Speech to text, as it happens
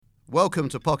Welcome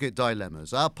to Pocket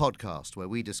Dilemmas, our podcast where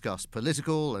we discuss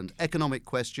political and economic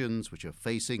questions which are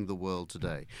facing the world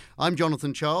today. I'm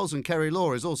Jonathan Charles, and Kerry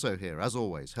Law is also here, as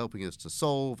always, helping us to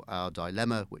solve our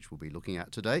dilemma, which we'll be looking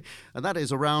at today, and that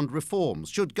is around reforms.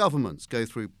 Should governments go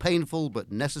through painful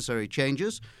but necessary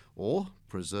changes, or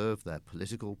preserve their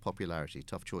political popularity?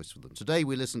 Tough choice for them. Today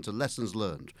we listen to lessons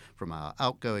learned from our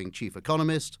outgoing chief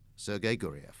economist, Sergey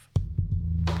Guriev.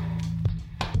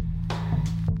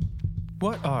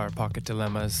 What are pocket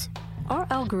dilemmas? Are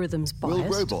algorithms biased?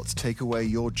 Will robots take away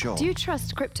your job? Do you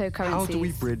trust cryptocurrencies? How do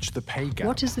we bridge the pay gap?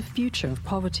 What is the future of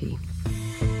poverty?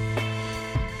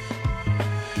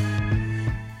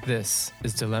 This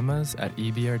is Dilemmas at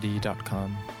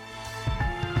EBRD.com.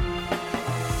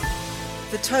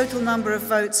 The total number of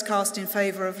votes cast in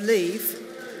favour of leave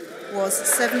was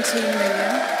 17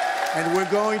 million. And we're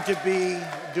going to be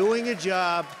doing a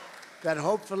job that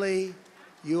hopefully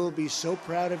you will be so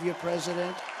proud of your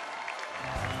president.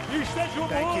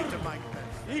 Thank you to Mike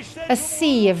Pence. A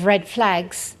sea of red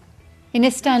flags. In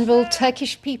Istanbul,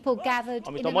 Turkish people gathered.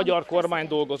 Amit a magyar kormány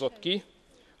dolgozott ki,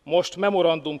 most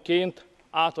memorandumként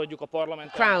átadjuk a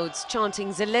parlament. Crowds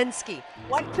chanting Zelensky.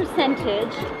 What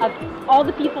percentage of all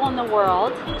the people in the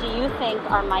world do you think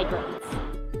are migrants?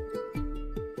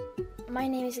 My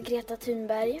name is Greta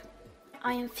Thunberg.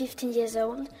 I am 15 years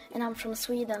old and I'm from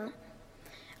Sweden.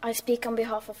 I speak on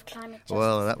behalf of climate justice.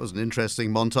 Well, that was an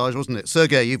interesting montage, wasn't it?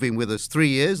 Sergey, you've been with us 3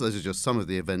 years. Those are just some of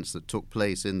the events that took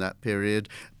place in that period.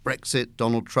 Brexit,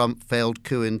 Donald Trump, failed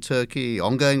coup in Turkey,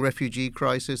 ongoing refugee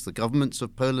crisis, the governments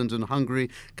of Poland and Hungary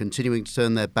continuing to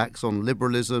turn their backs on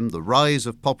liberalism, the rise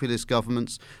of populist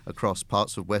governments across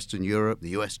parts of Western Europe, the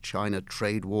US-China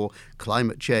trade war,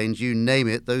 climate change, you name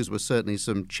it. Those were certainly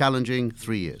some challenging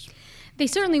 3 years. They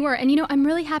certainly were. And, I'm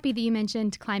really happy that you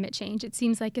mentioned climate change. It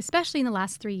seems like, especially in the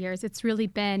last 3 years, it's really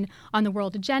been on the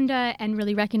world agenda and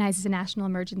really recognized as a national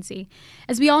emergency.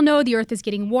 As we all know, the Earth is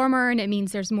getting warmer, and it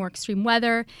means there's more extreme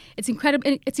weather. It's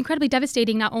incredibly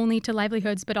devastating, not only to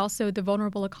livelihoods, but also the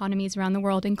vulnerable economies around the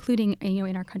world, including,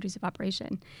 in our countries of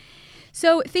operation.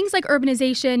 So things like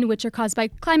urbanization, which are caused by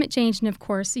climate change and, of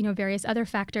course, various other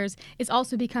factors, is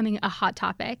also becoming a hot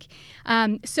topic.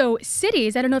 So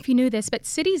cities, I don't know if you knew this, but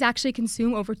cities actually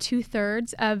consume over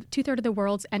two-thirds of the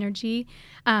world's energy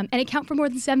and account for more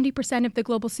than 70% of the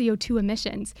global CO2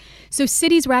 emissions. So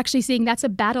cities, we're actually seeing that's a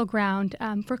battleground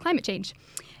for climate change.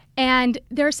 And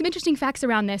there are some interesting facts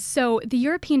around this. So the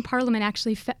European Parliament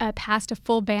actually passed a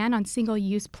full ban on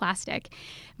single-use plastic.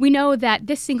 We know that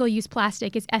this single-use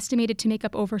plastic is estimated to make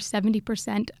up over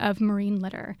 70% of marine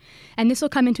litter. And this will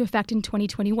come into effect in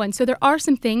 2021. So there are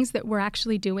some things that we're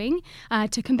actually doing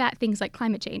to combat things like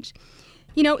climate change.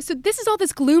 So this is all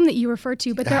this gloom that you refer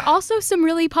to, but there are also some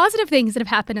really positive things that have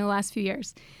happened in the last few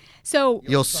years. So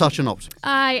You're such an optimist.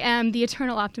 I am the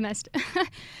eternal optimist.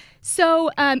 So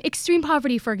extreme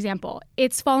poverty, for example,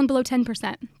 it's fallen below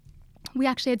 10%. We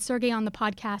actually had Sergey on the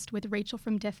podcast with Rachel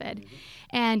from DFID,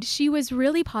 and she was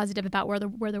really positive about where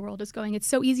the world is going. It's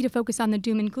so easy to focus on the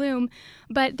doom and gloom,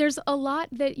 but there's a lot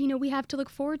that we have to look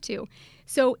forward to.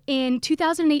 So in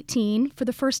 2018, for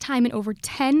the first time in over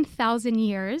 10,000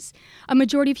 years, a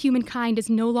majority of humankind is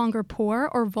no longer poor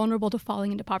or vulnerable to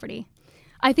falling into poverty.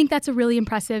 I think that's a really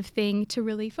impressive thing to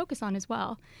really focus on as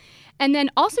well. And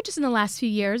then also just in the last few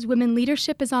years, women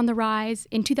leadership is on the rise.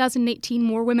 In 2018,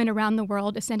 more women around the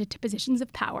world ascended to positions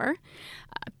of power,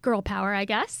 girl power, I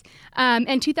guess.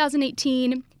 In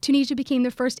 2018, Tunisia became the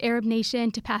first Arab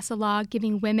nation to pass a law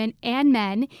giving women and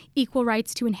men equal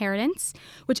rights to inheritance,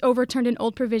 which overturned an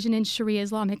old provision in Sharia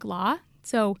Islamic law.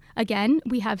 So again,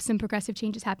 we have some progressive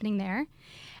changes happening there.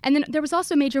 And then there was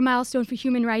also a major milestone for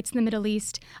human rights in the Middle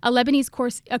East. A Lebanese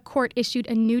court issued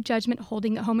a new judgment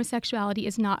holding that homosexuality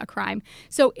is not a crime.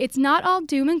 So it's not all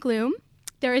doom and gloom.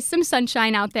 There is some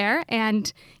sunshine out there,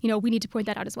 and, we need to point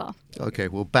that out as well. OK,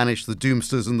 we'll banish the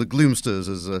doomsters and the gloomsters,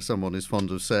 as someone is fond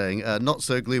of saying. Not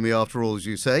so gloomy after all, as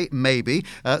you say, maybe.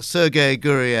 Sergey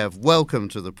Guriev, welcome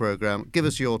to the programme. Give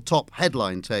us your top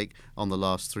headline take on the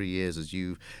last 3 years as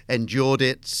you've endured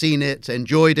it, seen it,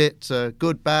 enjoyed it.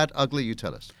 Good, bad, ugly, you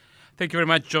tell us. Thank you very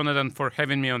much, Jonathan, for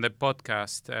having me on the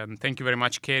podcast. And thank you very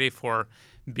much, Kerry, for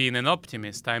being an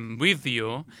optimist. I'm with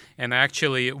you. And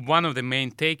actually, one of the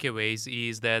main takeaways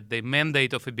is that the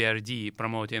mandate of EBRD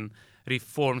promoting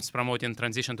reforms, promoting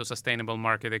transition to sustainable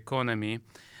market economy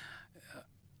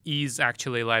is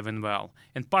actually alive and well.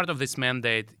 And part of this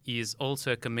mandate is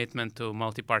also a commitment to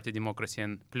multi-party democracy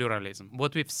and pluralism.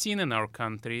 What we've seen in our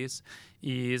countries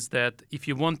is that if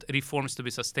you want reforms to be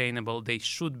sustainable, they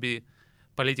should be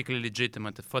politically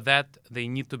legitimate. For that, they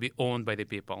need to be owned by the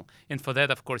people. And for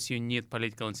that, of course, you need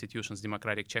political institutions,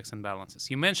 democratic checks and balances.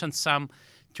 You mentioned some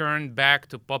turn back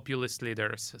to populist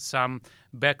leaders, some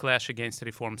backlash against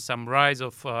reforms, some rise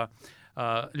of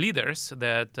leaders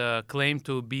that claim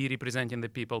to be representing the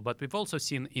people. But we've also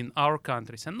seen in our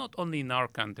countries, and not only in our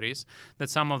countries, that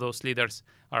some of those leaders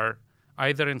are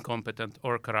either incompetent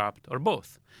or corrupt or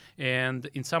both. And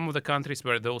in some of the countries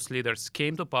where those leaders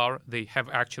came to power, they have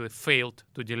actually failed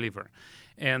to deliver.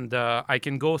 And I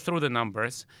can go through the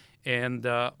numbers. And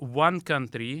one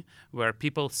country where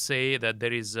people say that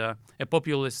there is a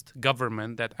populist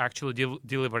government that actually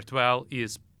delivered well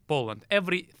is Poland.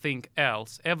 Everything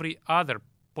else, every other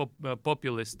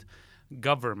populist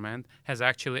government has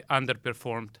actually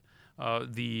underperformed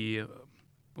the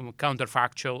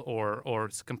counterfactual or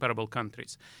comparable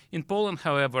countries. In Poland,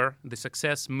 however, the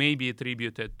success may be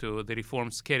attributed to the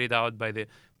reforms carried out by the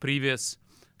previous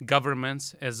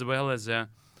governments, as well as a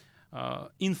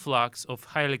influx of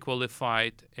highly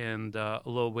qualified and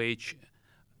low-wage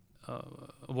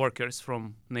workers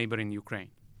from neighboring Ukraine.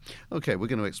 Okay, we're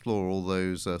going to explore all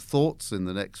those thoughts in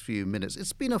the next few minutes.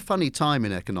 It's been a funny time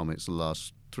in economics the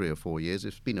last 3 or 4 years.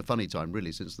 It's been a funny time,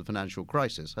 really, since the financial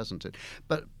crisis, hasn't it?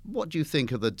 But what do you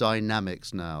think of the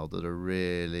dynamics now that are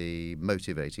really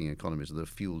motivating economies, that are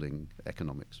fueling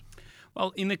economics?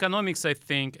 Well, in economics, I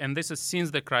think, and this is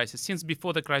since the crisis, since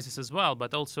before the crisis as well,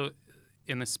 but also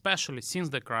and especially since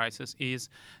the crisis, is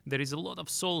there is a lot of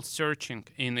soul-searching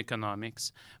in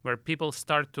economics, where people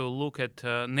start to look at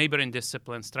neighboring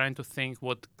disciplines, trying to think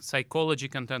what psychology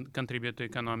can contribute to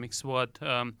economics, what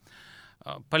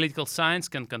political science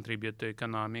can contribute to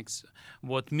economics,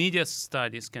 what media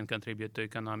studies can contribute to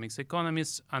economics.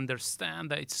 Economists understand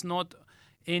that it's not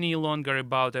any longer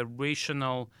about a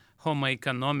rational homo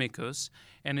economicus,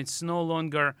 and it's no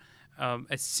longer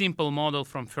a simple model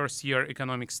from first-year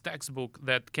economics textbook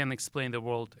that can explain the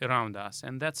world around us.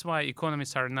 And that's why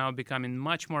economists are now becoming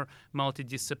much more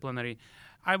multidisciplinary.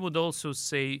 I would also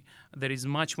say there is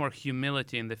much more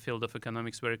humility in the field of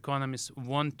economics, where economists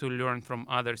want to learn from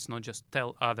others, not just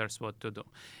tell others what to do.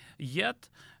 Yet,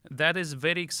 that is a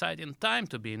very exciting time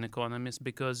to be an economist,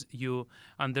 because you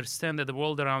understand that the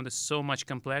world around is so much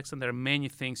complex and there are many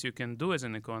things you can do as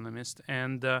an economist.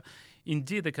 And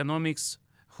indeed, economics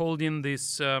holding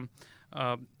this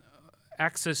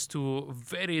access to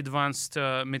very advanced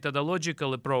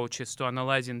methodological approaches to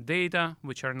analyzing data,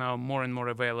 which are now more and more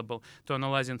available, to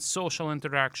analyzing social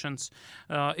interactions.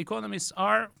 Economists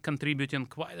are contributing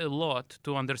quite a lot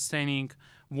to understanding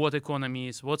what economy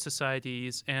is, what society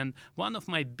is. And one of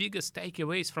my biggest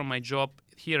takeaways from my job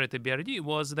here at the EBRD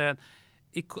was that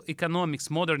economics,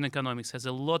 modern economics, has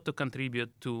a lot to contribute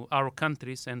to our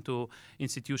countries and to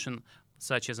institutions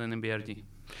such as an EBRD.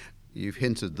 You've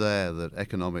hinted there that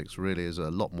economics really is a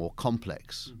lot more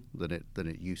complex than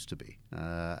it used to be.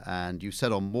 And you've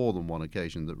said on more than one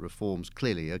occasion that reforms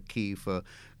clearly are key for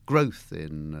growth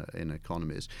in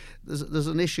economies. There's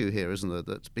an issue here, isn't there,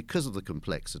 that because of the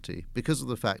complexity, because of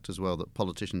the fact as well that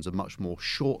politicians are much more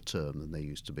short-term than they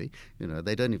used to be. You know,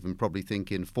 they don't even probably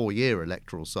think in 4-year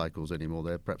electoral cycles anymore.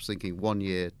 They're perhaps thinking 1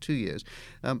 year, 2 years.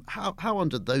 How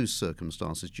under those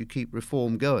circumstances do you keep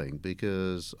reform going?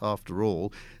 Because after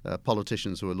all,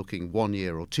 politicians who are looking 1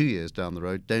 year or 2 years down the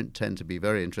road don't tend to be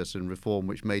very interested in reform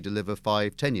which may deliver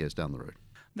 5, 10 years down the road.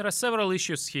 There are several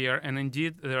issues here, and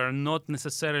indeed there are not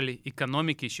necessarily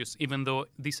economic issues, even though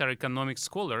these are economic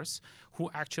scholars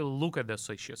who actually look at those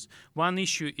issues. One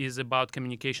issue is about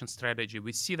communication strategy.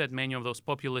 We see that many of those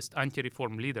populist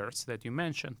anti-reform leaders that you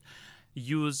mentioned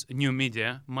use new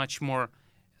media much more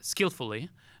skillfully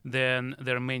than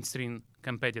their mainstream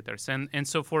competitors. And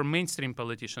so for mainstream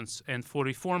politicians and for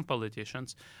reform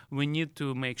politicians, we need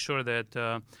to make sure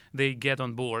that they get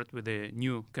on board with the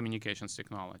new communications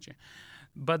technology.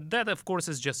 But that, of course,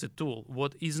 is just a tool.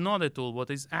 What is not a tool, what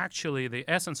is actually the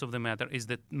essence of the matter, is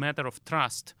the matter of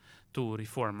trust to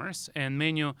reformers. And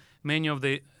many of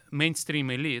the mainstream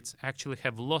elites actually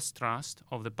have lost trust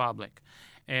of the public.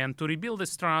 And to rebuild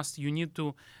this trust, you need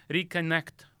to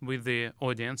reconnect with the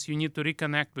audience. You need to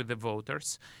reconnect with the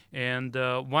voters. And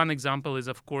one example is,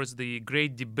 of course, the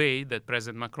great debate that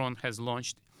President Macron has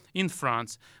launched in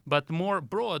France. But more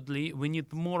broadly, we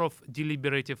need more of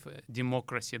deliberative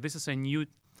democracy. This is a new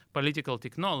political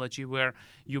technology where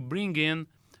you bring in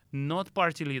not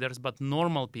party leaders, but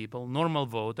normal people, normal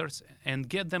voters, and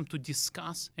get them to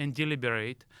discuss and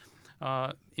deliberate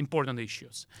important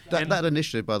issues. That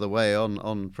initiative, by the way,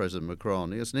 on President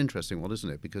Macron is an interesting one, isn't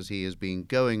it? Because he has been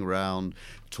going around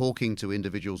talking to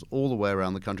individuals all the way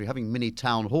around the country, having mini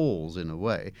town halls in a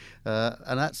way.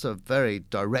 And that's a very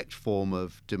direct form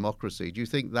of democracy. Do you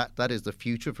think that is the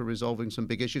future for resolving some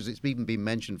big issues? It's even been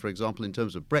mentioned, for example, in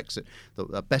terms of Brexit, that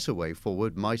a better way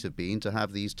forward might have been to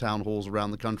have these town halls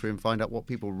around the country and find out what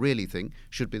people really think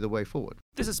should be the way forward.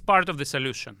 This is part of the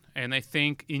solution. And I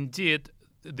think, indeed,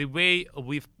 the way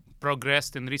we've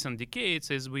progressed in recent decades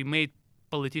is we made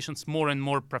politicians more and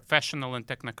more professional and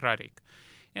technocratic.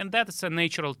 And that is a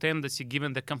natural tendency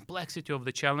given the complexity of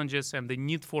the challenges and the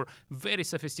need for very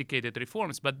sophisticated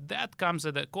reforms. But that comes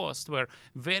at a cost where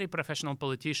very professional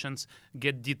politicians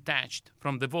get detached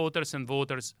from the voters, and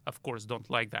voters, of course, don't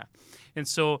like that. And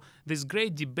so this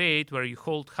great debate where you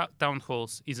hold town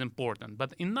halls is important.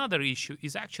 But another issue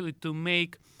is actually to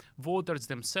make voters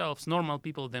themselves, normal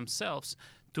people themselves,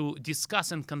 to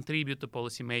discuss and contribute to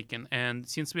policy making. And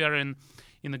since we are in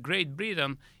Great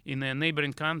Britain, in a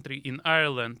neighboring country, in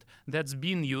Ireland, that's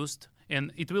been used,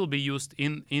 and it will be used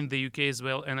in the UK as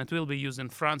well, and it will be used in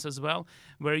France as well,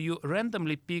 where you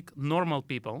randomly pick normal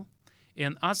people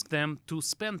and ask them to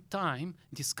spend time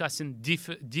discussing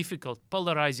difficult,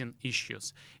 polarizing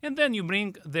issues. And then you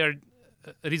bring their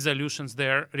resolutions,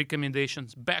 their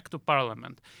recommendations back to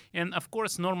Parliament. And of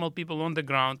course, normal people on the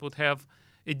ground would have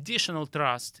additional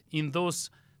trust in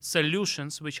those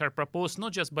solutions which are proposed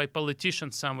not just by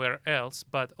politicians somewhere else,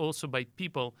 but also by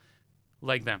people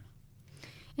like them.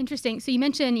 Interesting. So you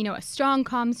mentioned, a strong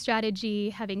comms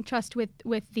strategy, having trust with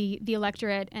the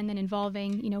electorate, and then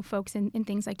involving, folks in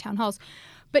things like town halls.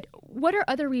 But what are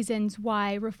other reasons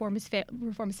why reforms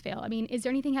fail? I mean, is there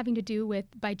anything having to do with,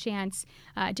 by chance,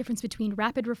 difference between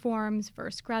rapid reforms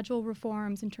versus gradual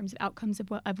reforms in terms of outcomes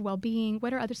of well-being?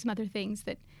 What are some other things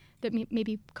that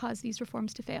maybe cause these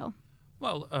reforms to fail?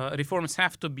 Well, reforms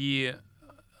have to be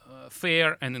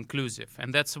fair and inclusive.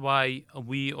 And that's why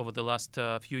we, over the last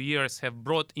few years, have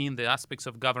brought in the aspects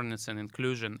of governance and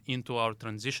inclusion into our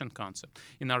transition concept,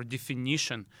 in our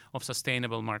definition of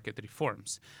sustainable market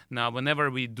reforms. Now,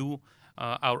 whenever we do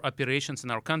our operations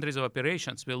in our countries of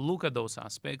operations, we look at those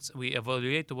aspects, we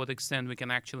evaluate to what extent we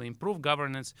can actually improve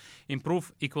governance,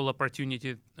 improve equal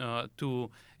opportunity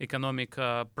to economic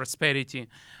prosperity,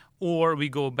 or we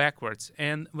go backwards.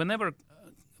 And whenever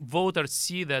voters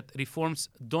see that reforms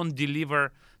don't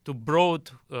deliver to broad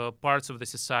parts of the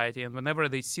society, and whenever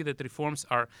they see that reforms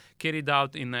are carried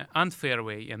out in an unfair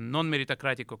way and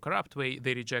non-meritocratic or corrupt way,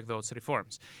 they reject those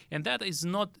reforms. And that is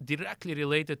not directly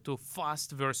related to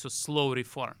fast versus slow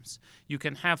reforms. You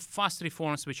can have fast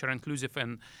reforms which are inclusive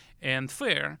and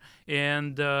fair,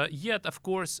 and yet, of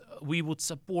course, we would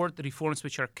support reforms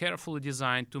which are carefully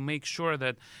designed to make sure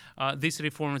that these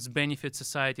reforms benefit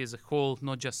society as a whole,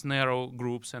 not just narrow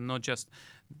groups and not just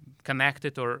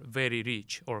connected or very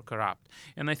rich or corrupt.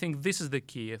 And I think this is the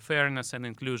key, fairness and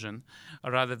inclusion,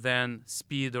 rather than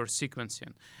speed or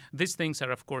sequencing. These things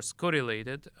are, of course,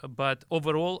 correlated, but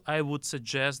overall, I would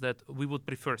suggest that we would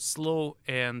prefer slow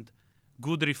and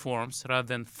good reforms rather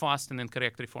than fast and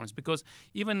incorrect reforms. Because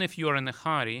even if you are in a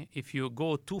hurry, if you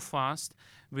go too fast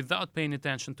without paying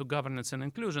attention to governance and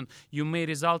inclusion, you may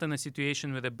result in a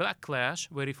situation with a backlash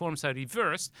where reforms are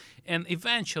reversed, and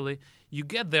eventually you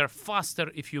get there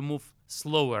faster if you move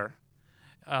slower.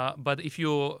 But if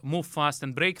you move fast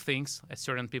and break things, as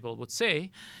certain people would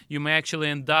say, you may actually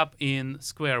end up in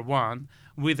square one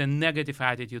with a negative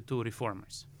attitude to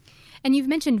reformers. And you've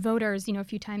mentioned voters, a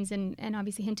few times and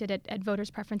obviously hinted at voters'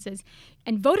 preferences.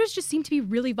 And voters just seem to be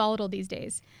really volatile these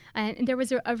days. And there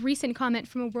was a recent comment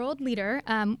from a world leader,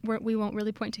 where we won't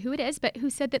really point to who it is, but who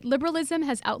said that liberalism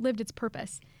has outlived its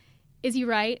purpose. Is he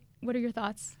right? What are your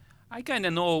thoughts? I kind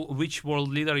of know which world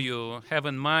leader you have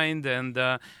in mind, and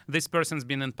this person's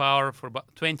been in power for about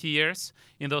 20 years.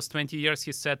 In those 20 years,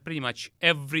 he said pretty much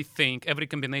everything, every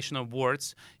combination of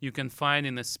words you can find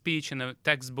in a speech, in a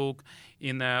textbook,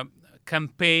 in a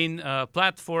campaign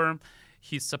platform.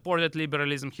 He's supported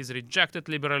liberalism, he's rejected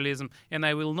liberalism, and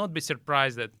I will not be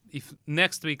surprised that if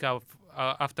next week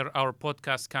after our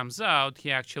podcast comes out,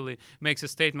 he actually makes a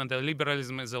statement that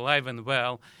liberalism is alive and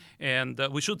well, and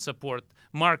we should support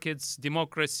markets,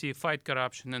 democracy, fight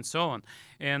corruption, and so on.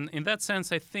 And in that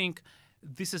sense, I think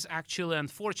this is actually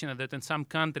unfortunate that in some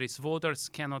countries, voters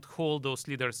cannot hold those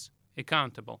leaders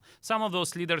accountable. Some of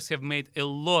those leaders have made a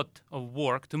lot of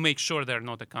work to make sure they're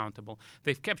not accountable.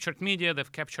 They've captured media,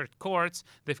 they've captured courts,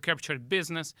 they've captured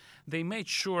business. They made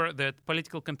sure that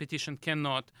political competition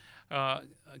cannot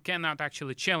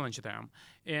actually challenge them.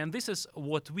 And this is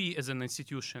what we as an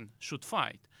institution should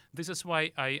fight. This is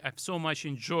why I've so much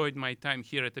enjoyed my time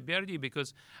here at the EBRD,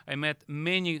 because I met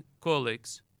many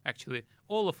colleagues. Actually,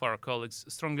 all of our colleagues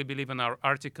strongly believe in our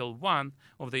Article 1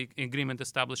 of the agreement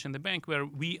establishing the bank, where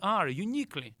we are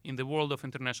uniquely in the world of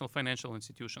international financial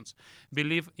institutions,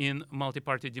 believe in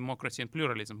multi-party democracy and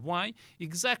pluralism. Why?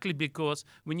 Exactly because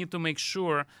we need to make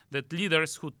sure that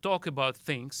leaders who talk about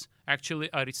things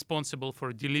actually are responsible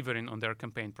for delivering on their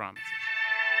campaign promises.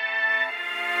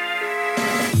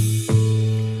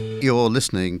 You're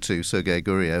listening to Sergei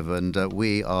Guriev, and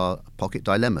we are Pocket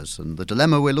Dilemmas. And the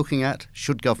dilemma we're looking at: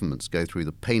 should governments go through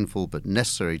the painful but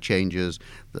necessary changes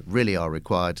that really are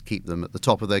required to keep them at the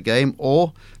top of their game,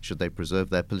 or should they preserve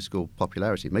their political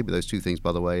popularity? Maybe those two things,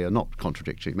 by the way, are not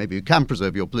contradictory. Maybe you can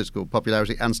preserve your political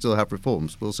popularity and still have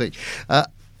reforms. We'll see.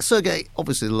 Sergei,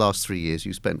 obviously the last 3 years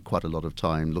you spent quite a lot of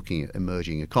time looking at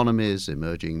emerging economies,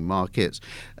 emerging markets.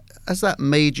 Has that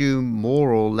made you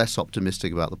more or less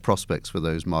optimistic about the prospects for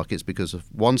those markets? Because at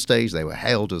one stage they were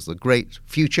hailed as the great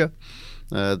future.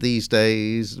 These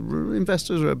days,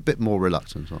 investors are a bit more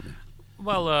reluctant, aren't they?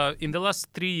 Well, in the last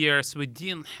 3 years, we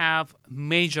didn't have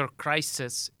major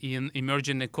crises in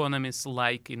emerging economies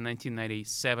like in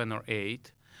 1997 or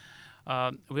 8.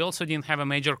 We also didn't have a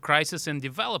major crisis in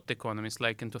developed economies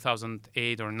like in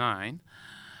 2008 or 9.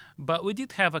 But we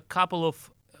did have a couple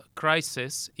of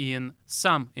crisis in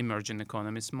some emerging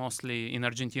economies, mostly in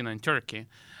Argentina and Turkey.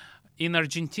 In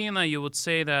Argentina, you would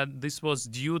say that this was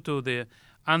due to the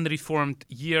unreformed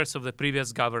years of the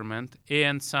previous government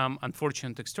and some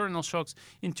unfortunate external shocks.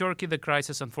 In Turkey, the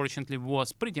crisis, unfortunately,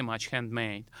 was pretty much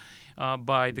handmade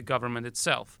by the government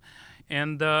itself.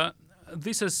 And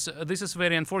this is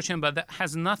very unfortunate, but that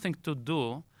has nothing to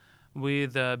do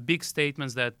with big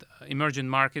statements that emerging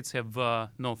markets have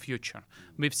no future.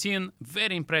 We've seen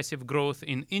very impressive growth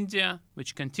in India,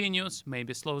 which continues,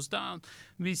 maybe slows down.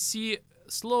 We see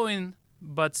slowing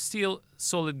but still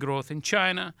solid growth in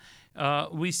China.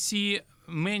 We see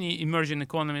many emerging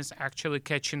economies actually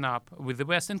catching up with the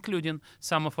West, including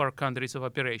some of our countries of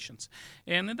operations.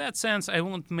 And in that sense, I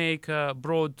won't make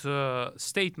broad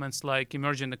statements like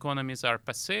emerging economies are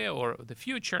passé or the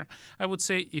future. I would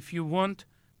say if you want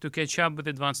to catch up with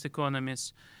advanced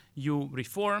economies, you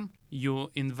reform, you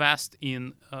invest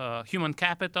in human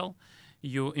capital,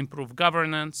 you improve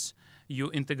governance,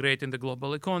 you integrate in the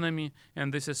global economy,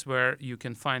 and this is where you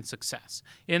can find success.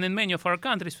 And in many of our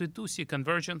countries, we do see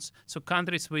convergence. So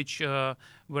countries which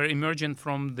were emerging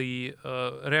from the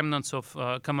remnants of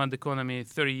command economy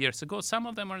 30 years ago, some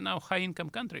of them are now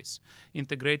high-income countries,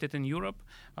 integrated in Europe,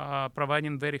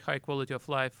 providing very high quality of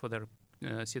life for their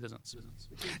citizens.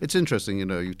 It's interesting,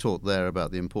 you talked there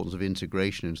about the importance of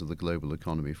integration into the global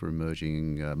economy for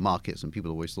emerging markets, and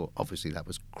people always thought, obviously, that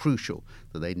was crucial,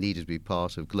 that they needed to be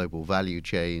part of global value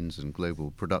chains and global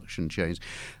production chains.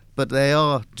 But they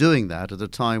are doing that at a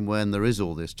time when there is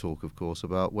all this talk, of course,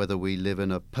 about whether we live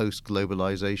in a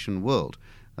post-globalization world.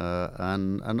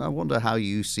 And I wonder how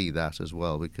you see that as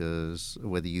well, because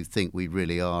whether you think we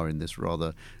really are in this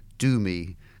rather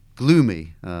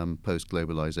gloomy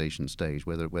post-globalization stage,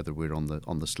 whether we're on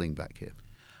the slingback here.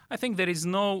 I think there is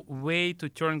no way to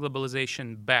turn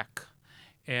globalization back.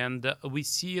 And we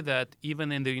see that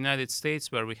even in the United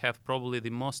States, where we have probably the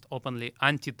most openly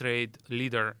anti-trade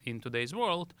leader in today's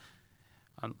world,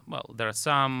 there are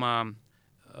some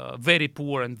very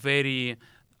poor and very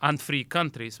unfree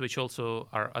countries which also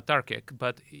are autarkic.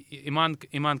 But among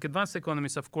advanced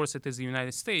economies, of course, it is the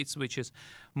United States, which is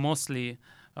mostly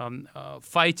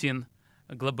fighting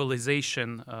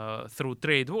globalization through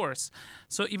trade wars.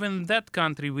 So even in that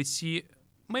country, we see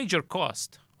major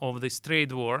cost of this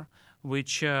trade war,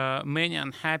 which many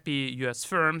unhappy U.S.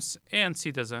 firms and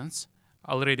citizens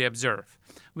already observe.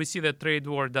 We see that trade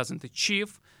war doesn't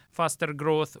achieve faster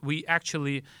growth. We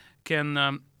actually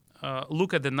can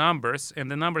look at the numbers, and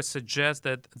the numbers suggest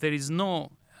that there is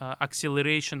no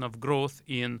acceleration of growth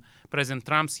in President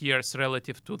Trump's years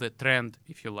relative to the trend,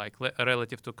 if you like,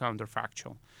 relative to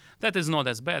counterfactual. That is not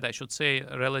as bad, I should say,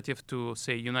 relative to,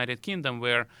 say, United Kingdom,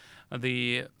 where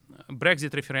the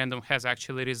Brexit referendum has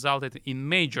actually resulted in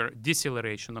major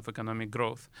deceleration of economic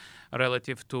growth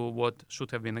relative to what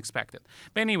should have been expected.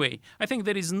 But anyway, I think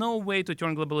there is no way to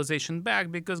turn globalization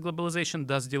back, because globalization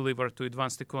does deliver to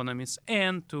advanced economies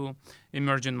and to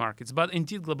emerging markets. But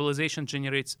indeed, globalization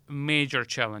generates major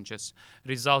challenges,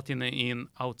 resulting in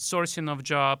outsourcing of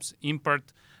jobs,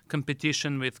 import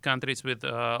competition with countries with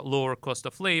lower cost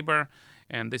of labor,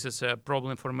 and this is a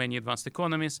problem for many advanced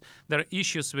economies. There are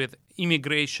issues with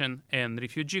immigration and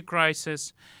refugee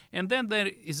crisis. And then there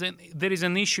is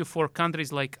an issue for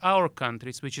countries like our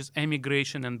countries, which is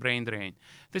emigration and brain drain.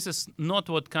 This is not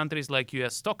what countries like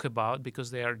US talk about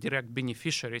because they are direct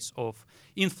beneficiaries of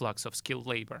influx of skilled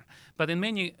labor. But in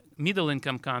many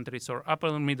middle-income countries or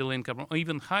upper middle-income or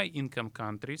even high-income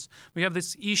countries, we have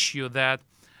this issue that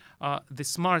the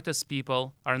smartest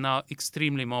people are now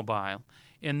extremely mobile.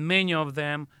 And many of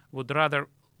them would rather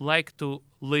like to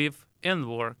live and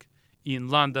work in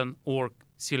London or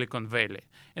Silicon Valley.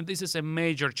 And this is a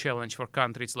major challenge for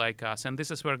countries like us. And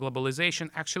this is where globalization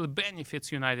actually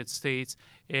benefits United States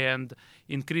and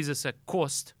increases a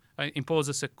cost,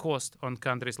 imposes a cost on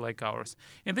countries like ours.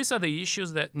 And these are the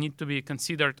issues that need to be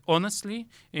considered honestly.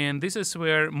 And this is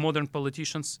where modern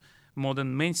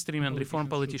mainstream and reform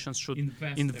politicians should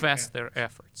invest their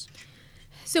efforts.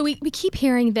 So we keep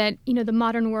hearing that, the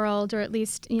modern world, or at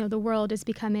least, the world is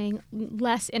becoming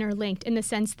less interlinked in the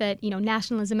sense that,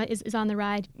 nationalism is on the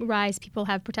rise. People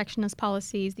have protectionist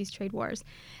policies, these trade wars.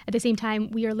 At the same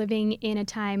time, we are living in a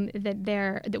time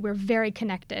that we're very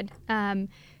connected.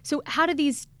 So how do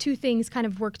these two things kind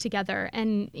of work together?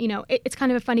 And, it's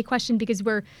kind of a funny question because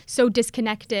we're so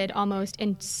disconnected almost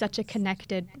in such a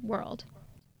connected world.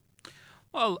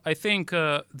 Well, I think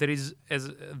there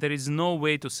is no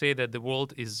way to say that the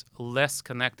world is less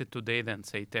connected today than,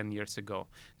 say, 10 years ago.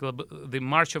 The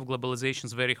march of globalization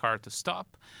is very hard to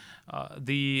stop.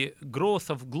 The growth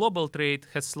of global trade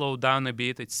has slowed down a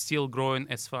bit. It's still growing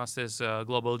as fast as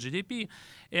global GDP.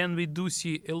 And we do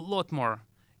see a lot more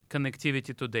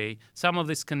connectivity today. Some of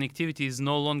this connectivity is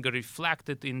no longer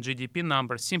reflected in GDP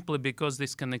numbers simply because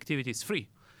this connectivity is free.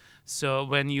 So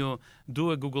when you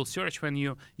do a Google search, when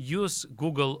you use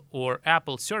Google or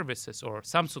Apple services or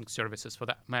Samsung services for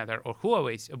that matter, or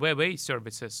Huawei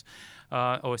services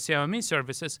or Xiaomi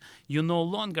services, you no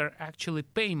longer actually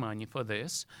pay money for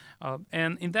this.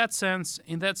 And in that sense,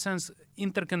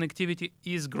 interconnectivity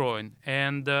is growing.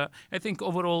 And I think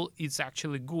overall it's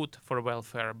actually good for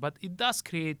welfare, but it does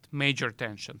create major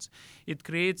tensions. It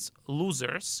creates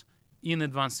losers in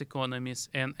advanced economies,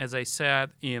 and as I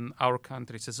said, in our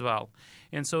countries as well.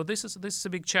 And so this is a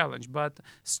big challenge, but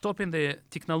stopping the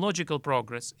technological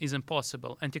progress is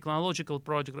impossible, and technological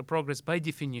progress by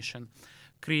definition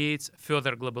creates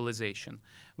further globalization.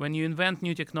 When you invent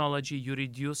new technology, you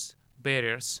reduce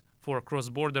barriers for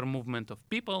cross-border movement of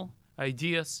people,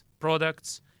 ideas,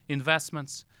 products,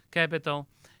 investments, capital,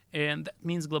 and that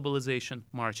means globalization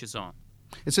marches on.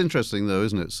 It's interesting, though,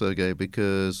 isn't it, Sergei,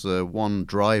 because one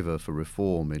driver for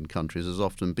reform in countries has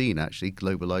often been actually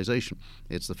globalization.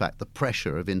 It's the fact, the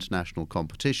pressure of international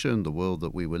competition, the world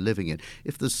that we were living in.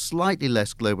 If there's slightly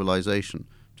less globalization,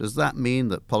 does that mean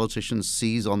that politicians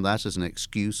seize on that as an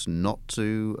excuse not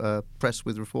to press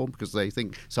with reform because they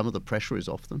think some of the pressure is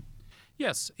off them?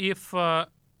 Yes, if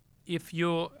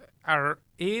you are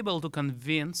able to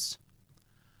convince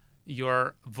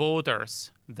your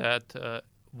voters that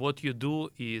what you do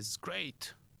is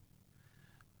great,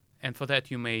 and for that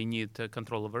you may need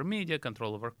control over media,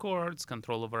 control over courts,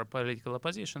 control over political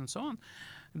opposition, and so on,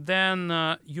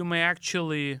 then you may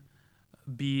actually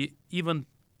be even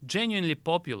genuinely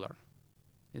popular,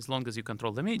 as long as you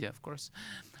control the media, of course.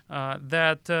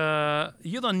 That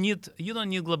you don't need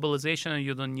globalization and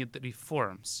you don't need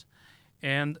reforms.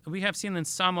 And we have seen in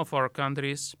some of our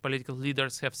countries, political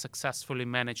leaders have successfully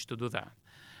managed to do that.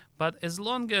 But as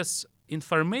long as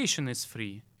information is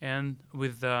free, and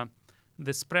with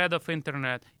the spread of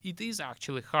internet, it is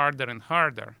actually harder and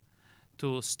harder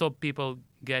to stop people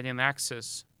getting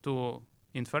access to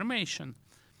information.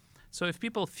 So if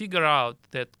people figure out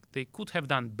that they could have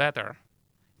done better,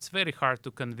 it's very hard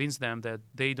to convince them that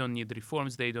they don't need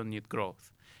reforms, they don't need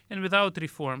growth. And without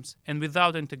reforms and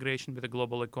without integration with the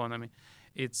global economy,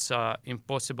 it's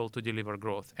impossible to deliver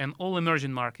growth. And all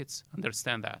emerging markets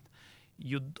understand that.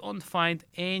 You don't find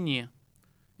any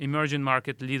emerging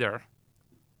market leader.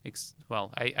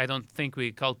 I don't think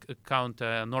we count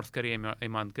North Korea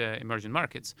among emerging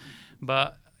markets.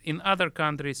 But in other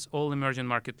countries, all emerging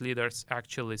market leaders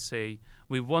actually say,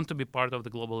 we want to be part of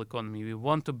the global economy. We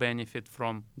want to benefit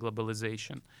from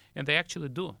globalization. And they actually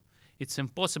do. It's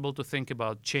impossible to think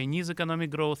about Chinese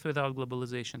economic growth without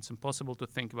globalization. It's impossible to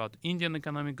think about Indian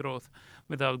economic growth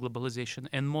without globalization.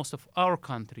 And most of our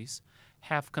countries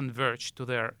have converged to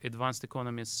their advanced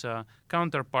economies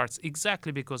counterparts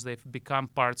exactly because they've become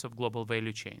parts of global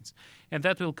value chains. And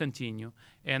that will continue.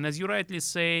 And as you rightly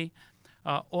say,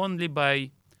 only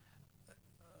by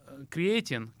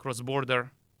creating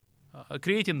cross-border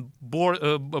creating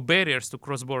barriers to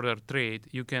cross-border trade,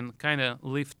 you can kind of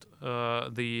lift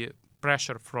the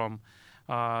pressure from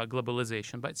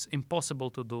globalization, but it's impossible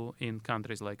to do in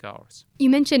countries like ours. You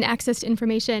mentioned access to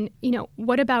information.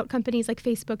 What about companies like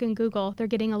Facebook and Google? They're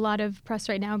getting a lot of press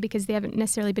right now because they haven't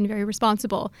necessarily been very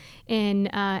responsible in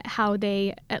how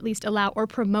they at least allow or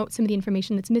promote some of the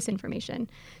information that's misinformation.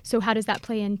 So how does that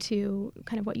play into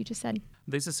kind of what you just said?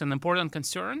 This is an important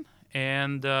concern,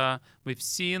 and we've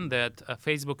seen that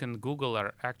Facebook and Google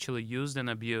are actually used and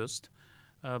abused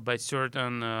by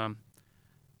certain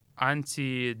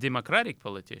anti-democratic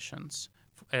politicians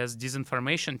as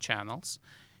disinformation channels.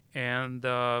 And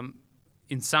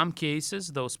in some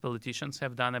cases, those politicians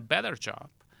have done a better job.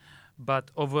 But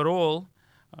overall,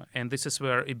 and this is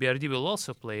where EBRD will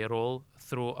also play a role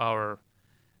through our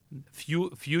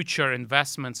future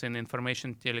investments in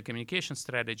information telecommunication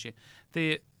strategy,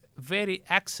 the very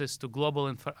access to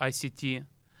global ICT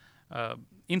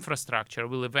infrastructure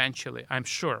will eventually, I'm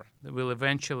sure,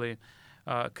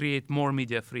 create more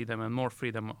media freedom and more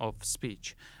freedom of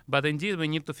speech. But indeed, we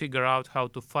need to figure out how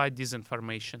to fight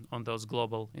disinformation on those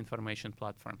global information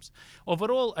platforms.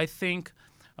 Overall, I think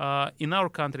in our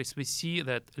countries, we see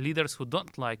that leaders who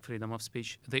don't like freedom of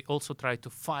speech, they also try to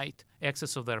fight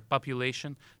access of their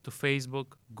population to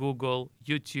Facebook, Google,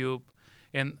 YouTube,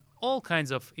 and all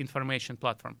kinds of information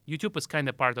platform. YouTube is kind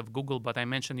of part of Google, but I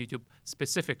mentioned YouTube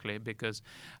specifically because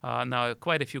now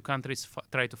quite a few countries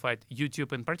try to fight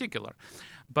YouTube in particular.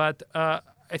 But I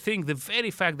think the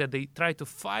very fact that they try to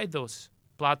fight those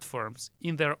platforms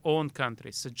in their own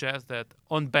countries suggests that,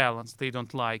 on balance, they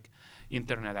don't like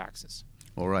internet access.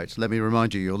 All right, let me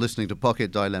remind you, you're listening to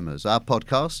Pocket Dilemmas, our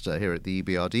podcast here at the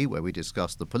EBRD, where we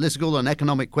discuss the political and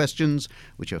economic questions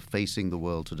which are facing the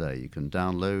world today. You can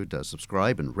download,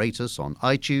 subscribe and rate us on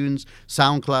iTunes,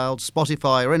 SoundCloud,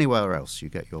 Spotify, or anywhere else you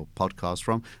get your podcast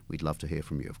from. We'd love to hear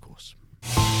from you, of course.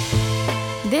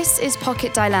 This is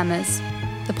Pocket Dilemmas,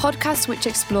 the podcast which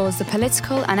explores the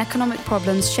political and economic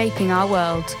problems shaping our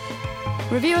world.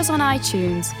 Review us on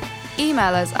iTunes,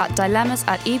 email us at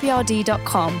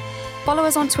dilemmas@ebrd.com. Follow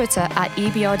us on Twitter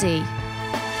 @EBRD.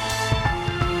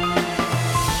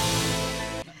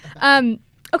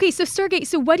 Okay, so Sergey,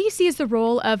 what do you see as the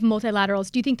role of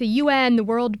multilaterals? Do you think the UN, the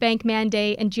World Bank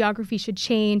mandate, and geography should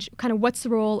change? Kind of what's the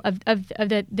role of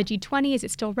the G20? Is it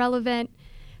still relevant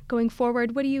going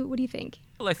forward? What do you think?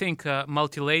 Well, I think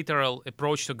multilateral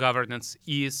approach to governance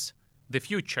is the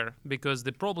future, because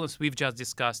the problems we've just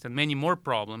discussed and many more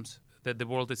problems that the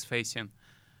world is facing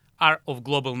are of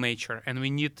global nature, and we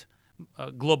need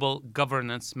global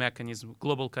governance mechanism,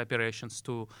 global cooperations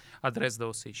to address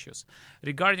those issues.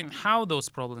 Regarding how those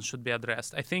problems should be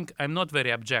addressed, I think I'm not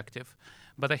very objective,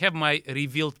 but I have my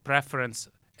revealed preference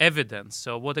evidence.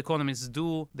 So what economists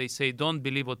do, they say, don't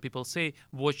believe what people say,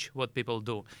 watch what people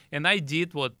do. And I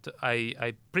did what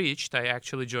I preached. I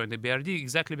actually joined the EBRD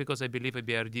exactly because I believe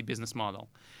EBRD business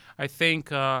model. I think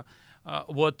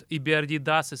what EBRD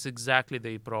does is exactly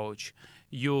the approach.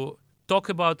 You talk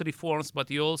about reforms, but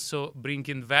you also bring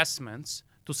investments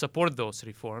to support those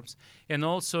reforms. And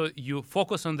also you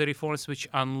focus on the reforms which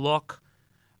unlock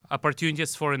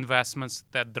opportunities for investments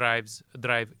that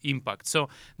drive impact. So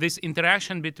this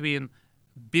interaction between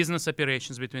business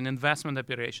operations, between investment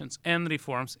operations and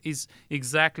reforms is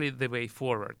exactly the way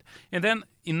forward. And then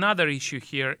another issue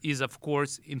here is, of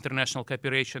course, international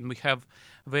cooperation. We have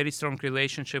very strong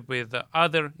relationship with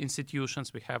other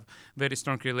institutions. We have very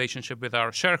strong relationship with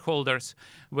our shareholders,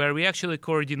 where we actually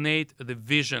coordinate the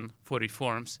vision for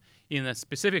reforms in a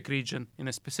specific region, in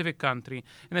a specific country.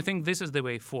 And I think this is the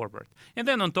way forward. And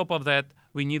then on top of that,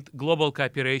 we need global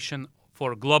cooperation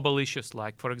for global issues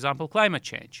like, for example, climate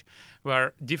change,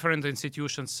 where different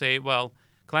institutions say, well,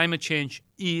 climate change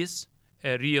is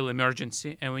a real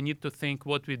emergency and we need to think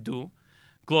what we do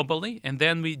globally, and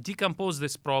then we decompose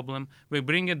this problem. We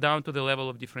bring it down to the level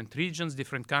of different regions,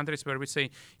 different countries, where we say,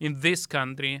 in this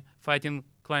country, fighting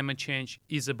climate change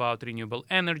is about renewable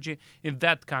energy. In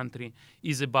that country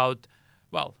is about,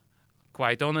 well,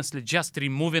 quite honestly, just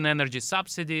removing energy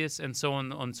subsidies and so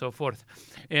on and so forth.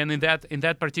 And in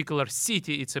that particular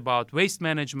city, it's about waste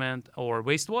management or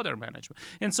wastewater management.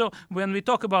 And so when we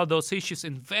talk about those issues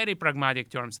in very pragmatic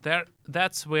terms,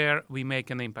 that's where we make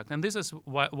an impact. And this is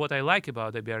what I like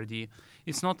about EBRD.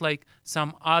 It's not like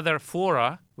some other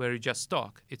fora where you just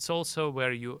talk. It's also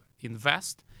where you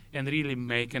invest and really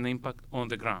make an impact on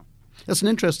the ground. That's an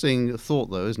interesting thought,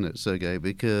 though, isn't it, Sergei?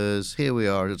 Because here we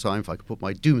are at a time, if I could put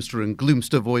my doomster and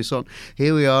gloomster voice on,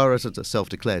 here we are at a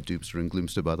self-declared doomster and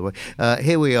gloomster, by the way.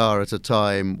 Here we are at a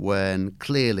time when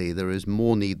clearly there is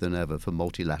more need than ever for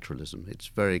multilateralism. It's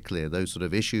very clear those sort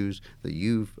of issues that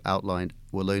you've outlined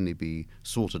will only be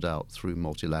sorted out through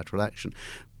multilateral action.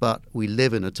 But we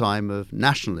live in a time of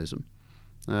nationalism.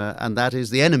 And that is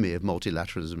the enemy of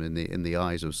multilateralism in the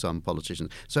eyes of some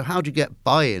politicians. So how do you get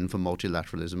buy-in for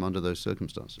multilateralism under those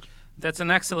circumstances? That's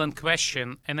an excellent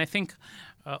question. And I think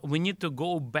we need to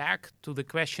go back to the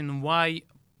question why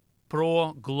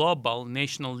pro-global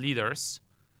national leaders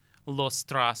lost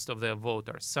trust of their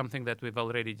voters, something that we've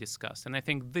already discussed. And I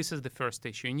think this is the first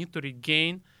issue. You need to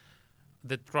regain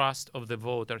the trust of the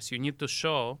voters. You need to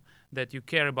show that you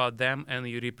care about them and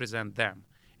you represent them.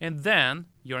 And then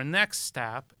your next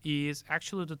step is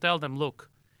actually to tell them, look,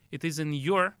 it is in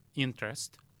your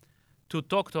interest to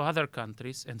talk to other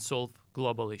countries and solve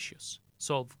global issues,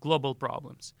 solve global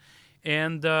problems.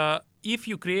 And if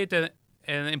you create an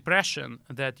impression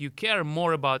that you care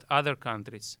more about other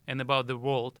countries and about the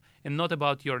world and not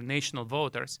about your national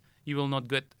voters, you will not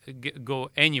go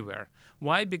anywhere.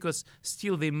 Why? Because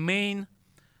still the main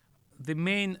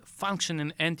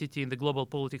functioning entity in the global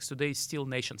politics today is still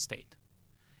nation state.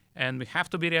 And we have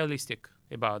to be realistic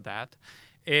about that.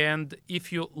 And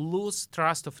if you lose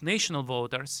trust of national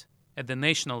voters at the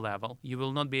national level, you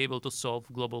will not be able to solve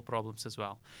global problems as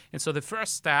well. And so the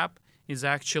first step is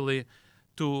actually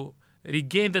to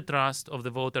regain the trust of the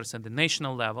voters at the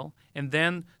national level, and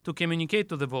then to communicate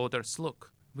to the voters,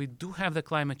 look, we do have the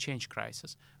climate change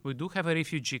crisis. We do have a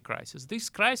refugee crisis. These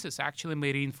crises actually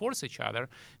may reinforce each other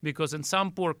because in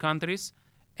some poor countries,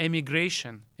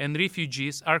 emigration and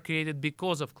refugees are created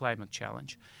because of climate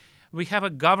challenge. We have a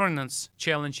governance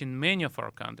challenge in many of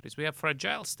our countries. We have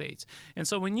fragile states. And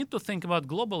so we need to think about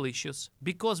global issues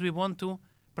because we want to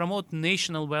promote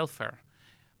national welfare.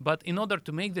 But in order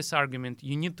to make this argument,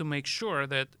 you need to make sure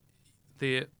that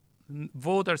the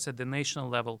voters at the national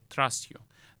level trust you.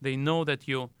 They know that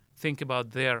you think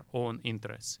about their own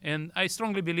interests. And I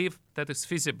strongly believe that is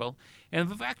feasible. And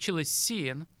we've actually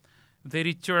seen the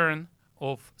return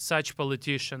of such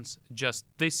politicians just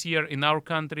this year in our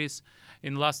countries,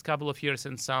 in the last couple of years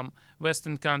in some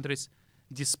Western countries,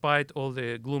 despite all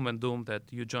the gloom and doom that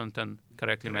you, Jonathan,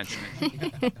 correctly mentioned.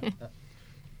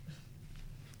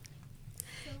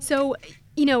 So,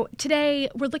 today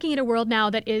we're looking at a world now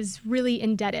that is really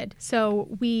indebted. So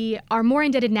we are more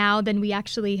indebted now than we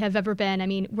actually have ever been. I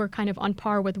mean, we're kind of on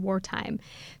par with wartime.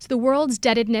 So the world's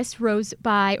indebtedness rose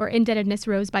by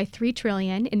 $3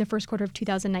 trillion in the first quarter of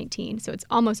 2019. So it's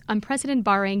almost unprecedented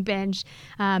borrowing binge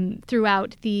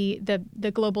throughout the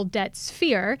global debt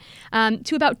sphere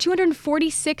to about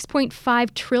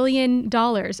 $246.5 trillion,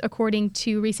 according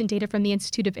to recent data from the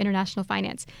Institute of International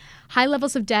Finance. High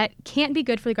levels of debt can't be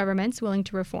good for the governments willing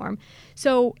to reform.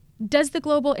 So does the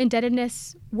global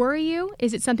indebtedness worry you?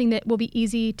 Is it something that will be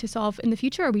easy to solve in the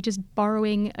future, or are we just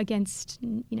borrowing against,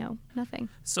 nothing?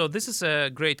 So this is a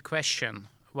great question.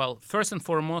 Well, first and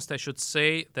foremost, I should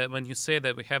say that when you say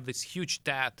that we have this huge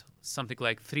debt, something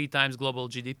like 3 times global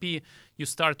GDP, you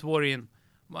start worrying,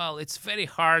 well, it's very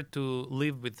hard to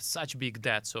live with such big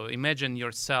debt. So imagine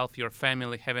yourself, your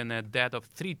family having a debt of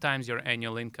 3 times your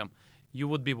annual income. You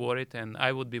would be worried, and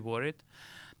I would be worried.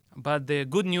 But the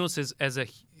good news is, as a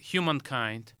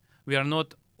humankind, we are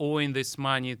not owing this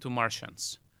money to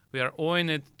Martians. We are owing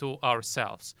it to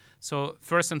ourselves. So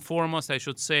first and foremost, I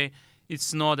should say,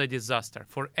 it's not a disaster.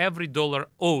 For every dollar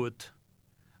owed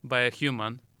by a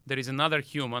human, there is another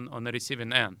human on the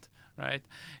receiving end, right?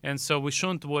 And so we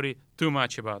shouldn't worry too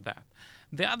much about that.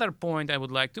 The other point I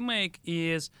would like to make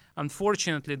is,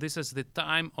 unfortunately, this is the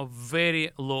time of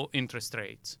very low interest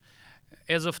rates.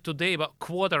 As of today, about a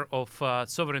quarter of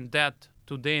sovereign debt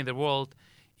today in the world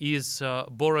is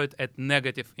borrowed at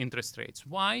negative interest rates.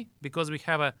 Why? Because we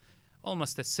have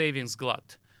almost a savings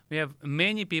glut. We have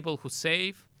many people who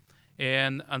save,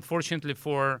 and unfortunately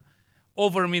for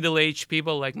over middle-aged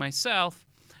people like myself,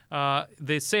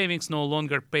 the savings no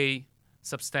longer pay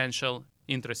substantial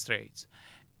interest rates.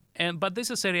 But this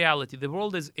is a reality. The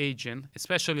world is aging,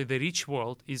 especially the rich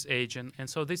world is aging, and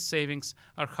so these savings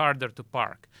are harder to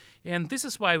park. And this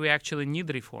is why we actually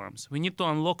need reforms. We need to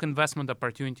unlock investment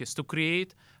opportunities to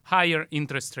create higher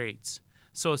interest rates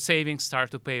so savings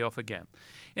start to pay off again.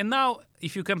 And now,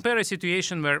 if you compare a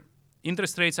situation where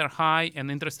interest rates are high and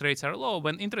interest rates are low,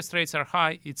 when interest rates are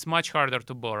high, it's much harder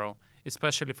to borrow,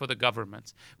 especially for the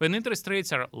governments. When interest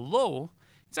rates are low,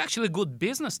 it's actually good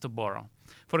business to borrow.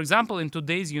 For example, in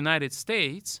today's United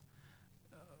States,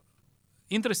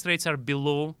 interest rates are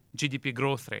below GDP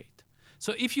growth rate.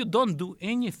 So if you don't do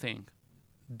anything,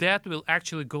 debt will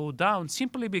actually go down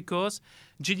simply because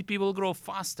GDP will grow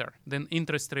faster than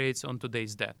interest rates on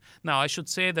today's debt. Now, I should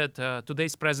say that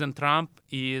today's President Trump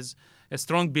is a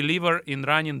strong believer in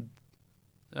running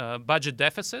budget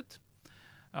deficit.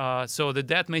 So the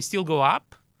debt may still go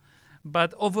up.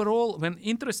 But overall, when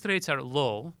interest rates are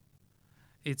low,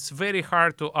 it's very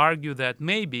hard to argue that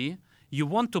maybe you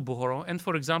want to borrow and,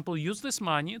 for example, use this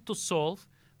money to solve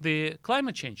the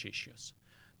climate change issues,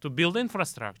 to build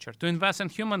infrastructure, to invest in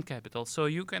human capital, so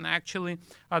you can actually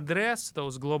address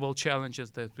those global challenges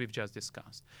that we've just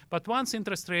discussed. But once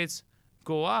interest rates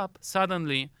go up,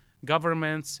 suddenly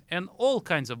governments and all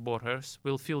kinds of borrowers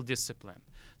will feel disciplined.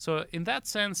 So in that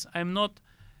sense, I'm not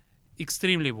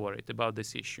extremely worried about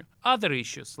this issue. Other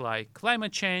issues like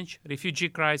climate change, refugee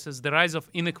crisis, the rise of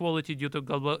inequality due to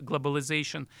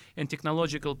globalization and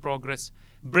technological progress,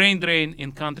 brain drain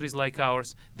in countries like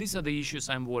ours, these are the issues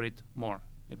I'm worried more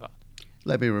about.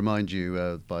 Let me remind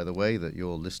you, by the way, that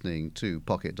you're listening to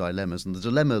Pocket Dilemmas, and the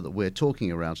dilemma that we're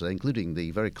talking around today, including the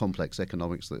very complex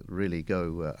economics that really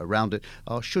go around it,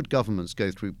 are should governments go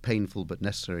through painful but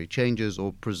necessary changes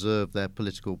or preserve their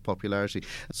political popularity?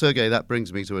 Sergei, that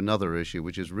brings me to another issue,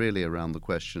 which is really around the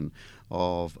question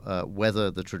of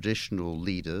whether the traditional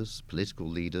leaders,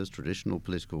 traditional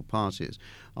political parties,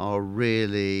 are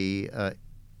really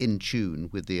in tune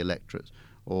with the electorate.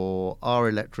 Or are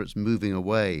electorates moving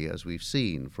away, as we've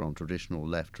seen, from traditional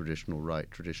left, traditional right,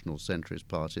 traditional centrist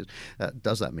parties?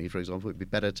 Does that mean, for example, it would be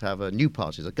better to have a new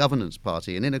party, a governance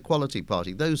party, an inequality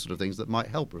party, those sort of things that might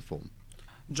help reform?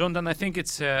 Jonathan, I think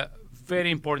it's a very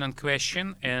important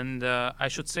question, and I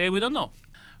should say we don't know.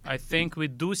 I think we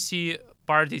do see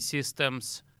party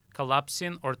systems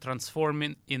collapsing or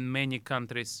transforming in many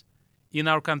countries, in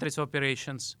our country's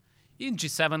operations, in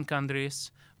G7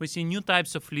 countries. We see new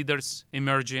types of leaders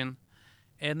emerging.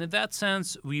 And in that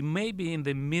sense, we may be in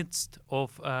the midst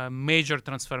of a major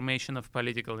transformation of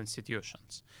political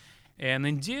institutions. And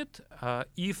indeed,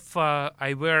 if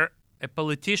I were a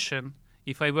politician,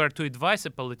 if I were to advise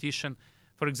a politician,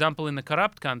 for example, in a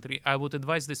corrupt country, I would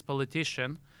advise this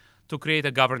politician to create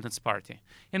a governance party.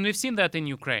 And we've seen that in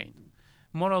Ukraine.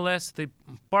 More or less, the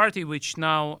party which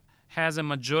now has a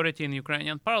majority in the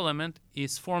Ukrainian parliament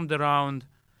is formed around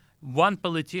one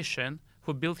politician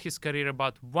who built his career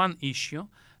about one issue,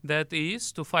 that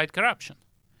is to fight corruption,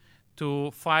 to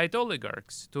fight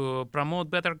oligarchs, to promote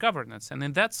better governance. And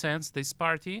in that sense, this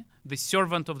party, the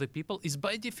servant of the people, is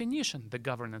by definition the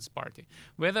governance party.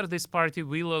 Whether this party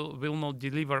will or will not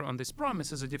deliver on this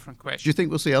promise is a different question. Do you think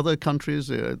we'll see other countries,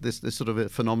 this sort of a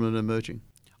phenomenon emerging?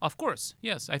 Of course,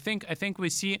 yes. I think we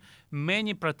see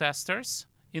many protesters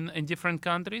in different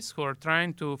countries who are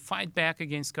trying to fight back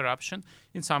against corruption.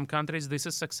 In some countries, this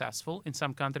is successful. In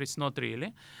some countries, not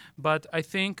really. But I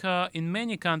think in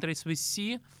many countries, we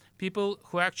see people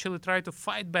who actually try to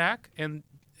fight back and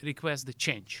request the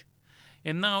change.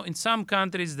 And now in some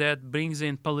countries, that brings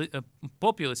in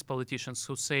populist politicians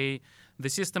who say, the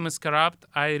system is corrupt,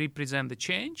 I represent the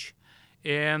change.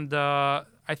 And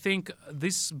I think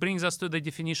this brings us to the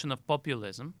definition of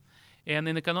populism. And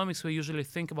in economics, we usually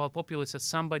think about populists as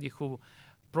somebody who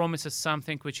promises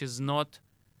something which is not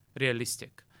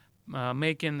realistic,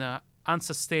 making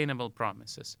unsustainable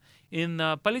promises. In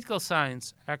political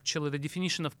science, actually, the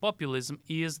definition of populism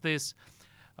is this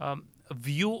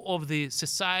view of the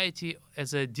society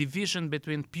as a division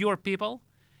between pure people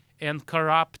and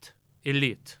corrupt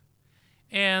elite.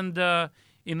 And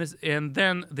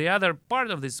then the other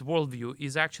part of this worldview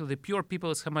is actually the pure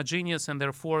people is homogeneous, and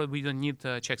therefore we don't need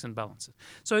checks and balances.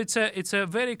 So it's a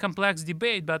very complex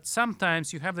debate, but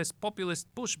sometimes you have this populist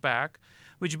pushback,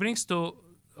 which brings to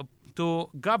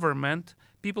government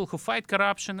people who fight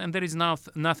corruption, and there is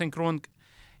nothing wrong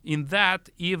in that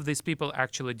if these people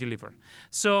actually deliver.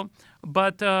 So,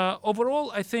 but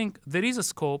overall, I think there is a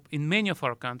scope in many of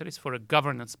our countries for a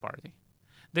governance party.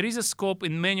 There is a scope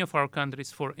in many of our countries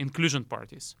for inclusion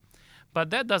parties.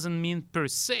 But that doesn't mean per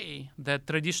se that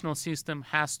traditional system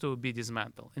has to be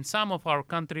dismantled. In some of our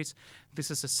countries, this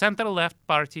is a center-left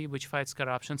party which fights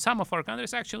corruption. Some of our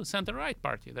countries, actually, center-right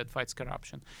party that fights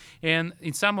corruption. And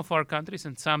in some of our countries,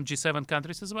 and some G7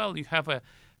 countries as well, you have a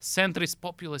centrist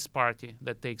populist party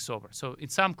that takes over. So in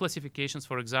some classifications,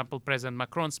 for example, President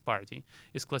Macron's party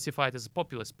is classified as a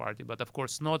populist party, but of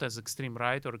course not as extreme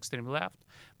right or extreme left,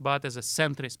 but as a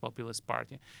centrist populist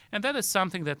party. And that is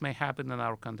something that may happen in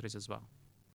our countries as well.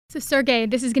 So Sergei,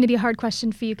 this is going to be a hard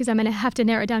question for you because I'm going to have to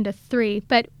narrow it down to 3.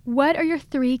 But what are your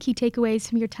 3 key takeaways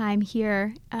from your time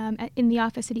here in the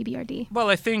office at EBRD? Well,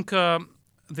 I think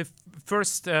the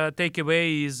first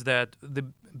takeaway is that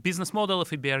business model of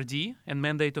EBRD and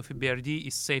mandate of EBRD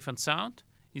is safe and sound,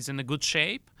 is in a good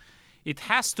shape. It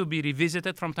has to be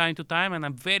revisited from time to time, and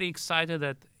I'm very excited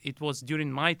that it was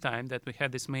during my time that we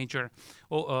had this major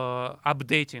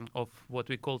updating of what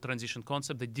we call transition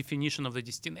concept, the definition of the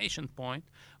destination point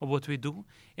of what we do.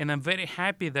 And I'm very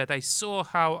happy that I saw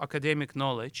how academic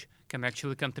knowledge can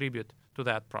actually contribute to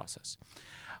that process.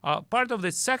 Part of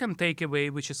the second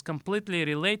takeaway, which is completely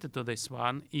related to this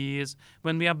one, is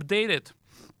when we updated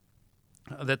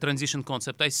the transition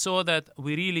concept, I saw that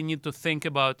we really need to think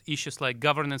about issues like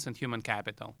governance and human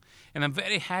capital. And I'm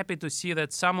very happy to see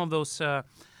that some of those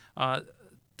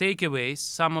takeaways,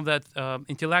 some of that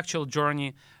intellectual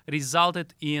journey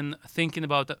resulted in thinking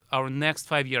about our next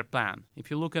 5-year plan.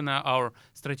 If you look in our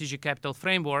strategic capital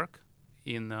framework,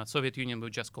 in Soviet Union,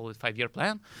 we just call it 5-year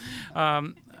plan.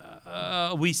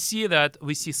 We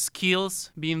see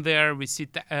skills being there, we see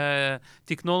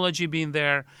technology being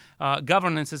there.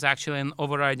 Governance is actually an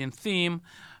overriding theme,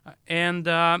 and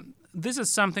this is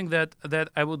something that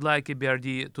I would like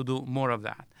EBRD to do more of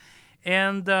that.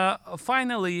 And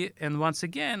finally, and once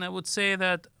again, I would say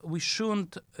that we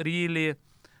shouldn't really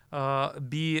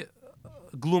be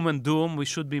gloom and doom. We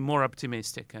should be more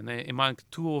optimistic. And among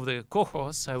two of the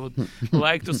co-hosts, I would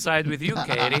like to side with you,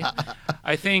 Katie.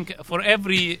 I think for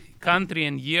every country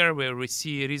and year where we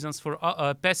see reasons for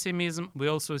pessimism, we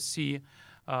also see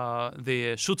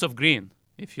the shoots of green,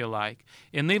 if you like.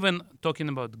 And even talking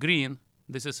about green,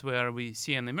 this is where we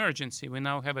see an emergency. We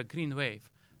now have a green wave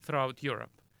throughout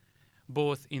Europe,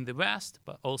 both in the West,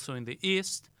 but also in the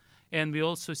East. And we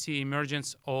also see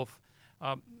emergence of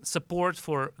support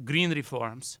for green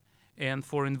reforms and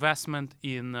for investment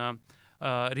in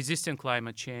resisting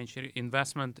climate change,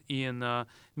 investment in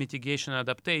mitigation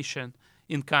adaptation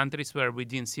in countries where we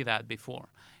didn't see that before.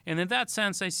 And in that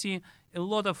sense, I see a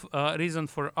lot of reason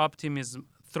for optimism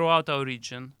throughout our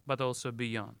region, but also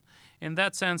beyond. In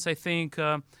that sense, I think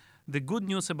the good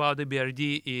news about the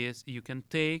EBRD is you can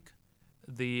take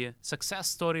the success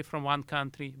story from one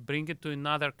country, bring it to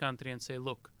another country and say,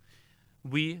 look,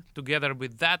 we, together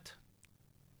with that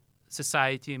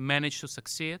society, managed to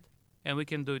succeed, and we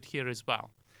can do it here as well.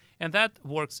 And that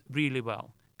works really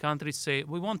well. Countries say,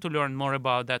 we want to learn more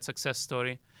about that success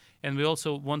story, and we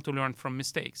also want to learn from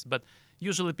mistakes. But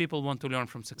usually people want to learn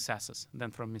from successes than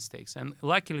from mistakes. And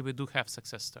luckily, we do have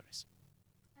success stories.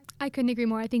 I couldn't agree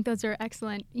more. I think those are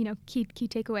excellent, key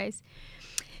takeaways.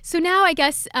 So now, I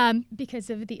guess, because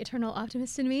of the eternal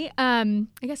optimist in me, I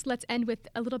guess let's end with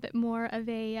a little bit more of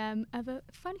a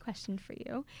fun question for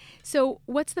you. So,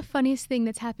 what's the funniest thing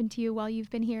that's happened to you while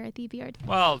you've been here at the EBRD?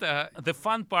 Well, the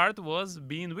fun part was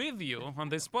being with you on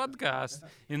this podcast,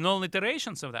 in all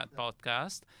iterations of that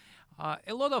podcast.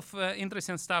 A lot of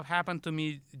interesting stuff happened to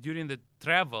me during the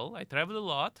travel. I traveled a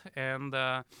lot, and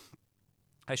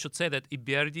I should say that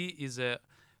EBRD is a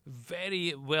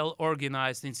very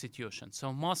well-organized institution.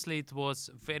 So mostly it was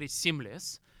very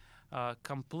seamless,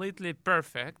 completely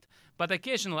perfect. But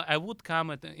occasionally I would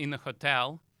come in a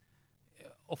hotel,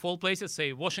 of all places,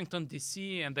 say Washington,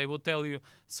 D.C., and they would tell you,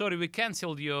 sorry, we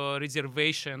canceled your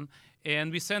reservation,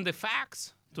 and we send a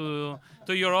fax to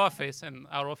your office, and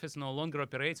our office no longer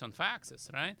operates on faxes,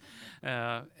 right?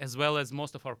 As well as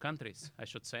most of our countries, I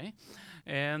should say.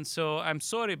 And so I'm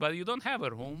sorry, but you don't have a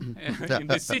room in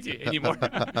the city anymore.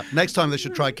 Next time they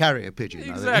should try carrier pigeon.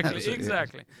 Exactly.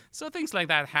 So things like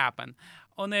that happen.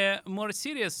 On a more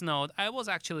serious note, I was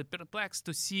actually perplexed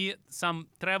to see some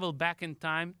travel back in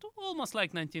time to almost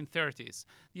like 1930s.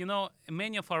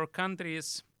 Many of our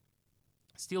countries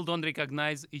still don't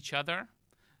recognize each other.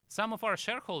 Some of our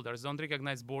shareholders don't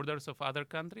recognize borders of other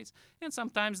countries, and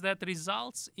sometimes that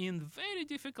results in very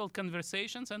difficult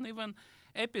conversations and even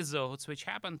episodes which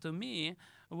happened to me,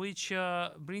 which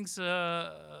brings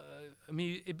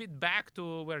me a bit back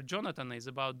to where Jonathan is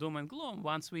about doom and gloom.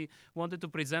 Once we wanted to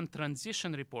present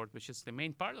transition report, which is the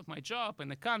main part of my job,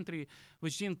 in a country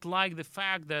which didn't like the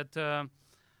fact that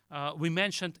we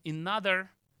mentioned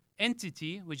another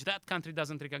entity which that country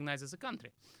doesn't recognize as a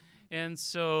country. And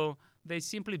so they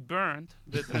simply burned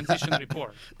the transition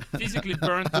report, physically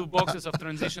burned 2 boxes of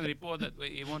transition report that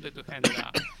we wanted to hand it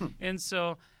out. And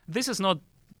so this is not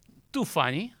too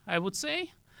funny, I would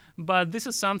say, but this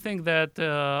is something that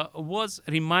was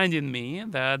reminding me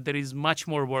that there is much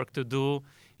more work to do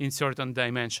in certain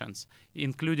dimensions,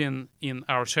 including in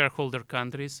our shareholder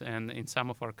countries and in some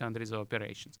of our countries'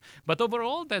 operations. But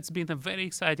overall, that's been a very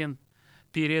exciting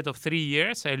period of 3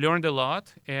 years. I learned a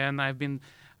lot, and I've been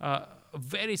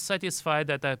very satisfied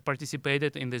that I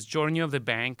participated in this journey of the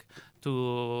bank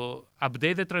to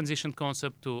update the transition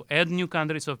concept, to add new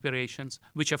countries' operations,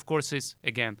 which of course is,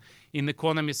 again, in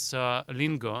economists'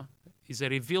 lingo, is a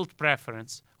revealed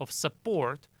preference of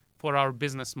support for our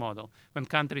business model. When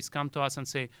countries come to us and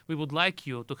say, we would like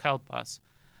you to help us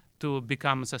to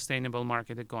become a sustainable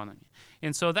market economy.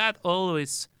 And so that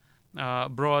always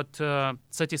brought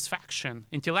satisfaction,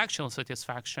 intellectual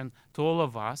satisfaction to all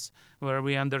of us, where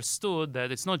we understood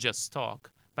that it's not just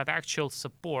talk, but actual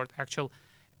support, actual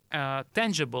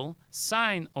tangible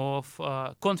sign of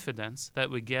confidence that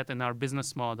we get in our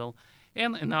business model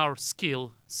and in our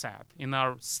skill set, in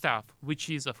our staff, which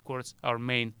is, of course, our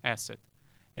main asset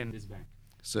in this bank.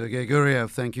 Sergei Guriev,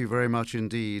 thank you very much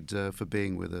indeed for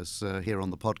being with us here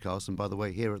on the podcast, and by the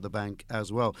way, here at the bank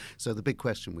as well. So the big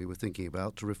question we were thinking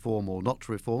about, to reform or not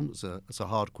to reform, it's a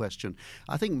hard question.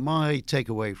 I think my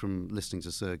takeaway from listening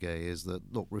to Sergei is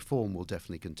that, look, reform will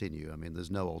definitely continue. I mean,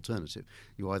 there's no alternative.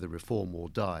 You either reform or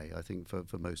die, I think,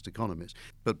 for most economists.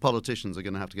 But politicians are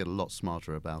going to have to get a lot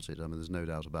smarter about it. I mean, there's no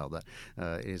doubt about that.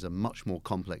 It is a much more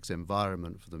complex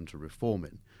environment for them to reform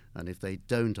in. And if they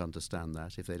don't understand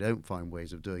that, if they don't find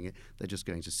ways of doing it, they're just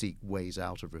going to seek ways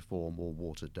out of reform or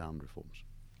watered down reforms.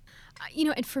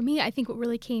 And for me, I think what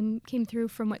really came through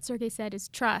from what Sergei said is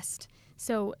trust.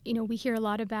 So, we hear a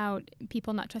lot about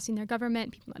people not trusting their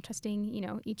government, people not trusting,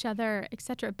 each other, et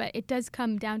cetera. But it does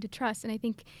come down to trust. And I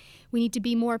think we need to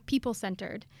be more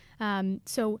people-centered.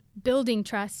 So building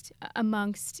trust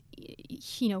amongst,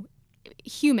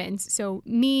 humans, so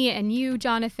me and you,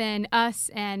 Jonathan, us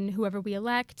and whoever we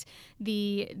elect,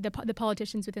 the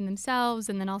politicians within themselves,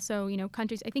 and then also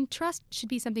countries. I think trust should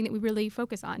be something that we really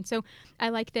focus on. So I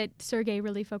like that Sergei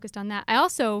really focused on that. I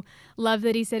also love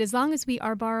that he said as long as we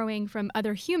are borrowing from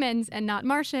other humans and not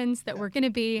Martians, that we're going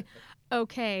to be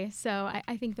okay. So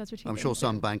I think those are two I'm things. sure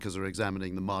some bankers are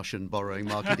examining the Martian borrowing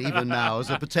market even now as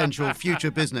a potential future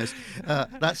business.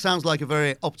 That sounds like a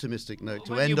very optimistic note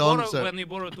to end on. When you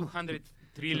borrow $200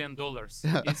 trillion,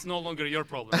 it's no longer your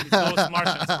problem. It's those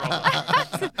Martians'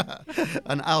 problem.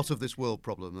 An out-of-this-world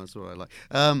problem, that's what I like.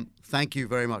 Thank you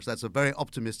very much. That's a very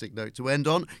optimistic note to end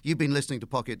on. You've been listening to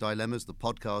Pocket Dilemmas, the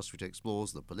podcast which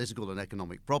explores the political and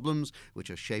economic problems which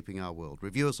are shaping our world.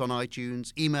 Review us on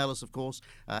iTunes. Email us, of course,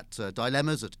 at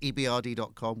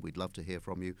dilemmas@ebrd.com. We'd love to hear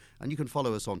from you. And you can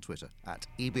follow us on Twitter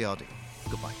 @EBRD.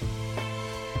 Goodbye.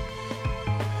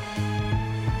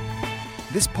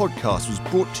 This podcast was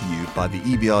brought to you by the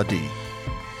EBRD.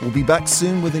 We'll be back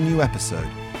soon with a new episode.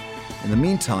 In the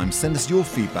meantime, send us your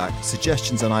feedback,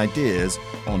 suggestions and ideas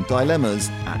on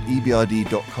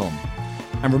dilemmas@ebrd.com.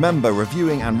 And remember,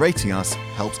 reviewing and rating us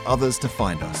helps others to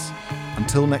find us.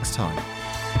 Until next time.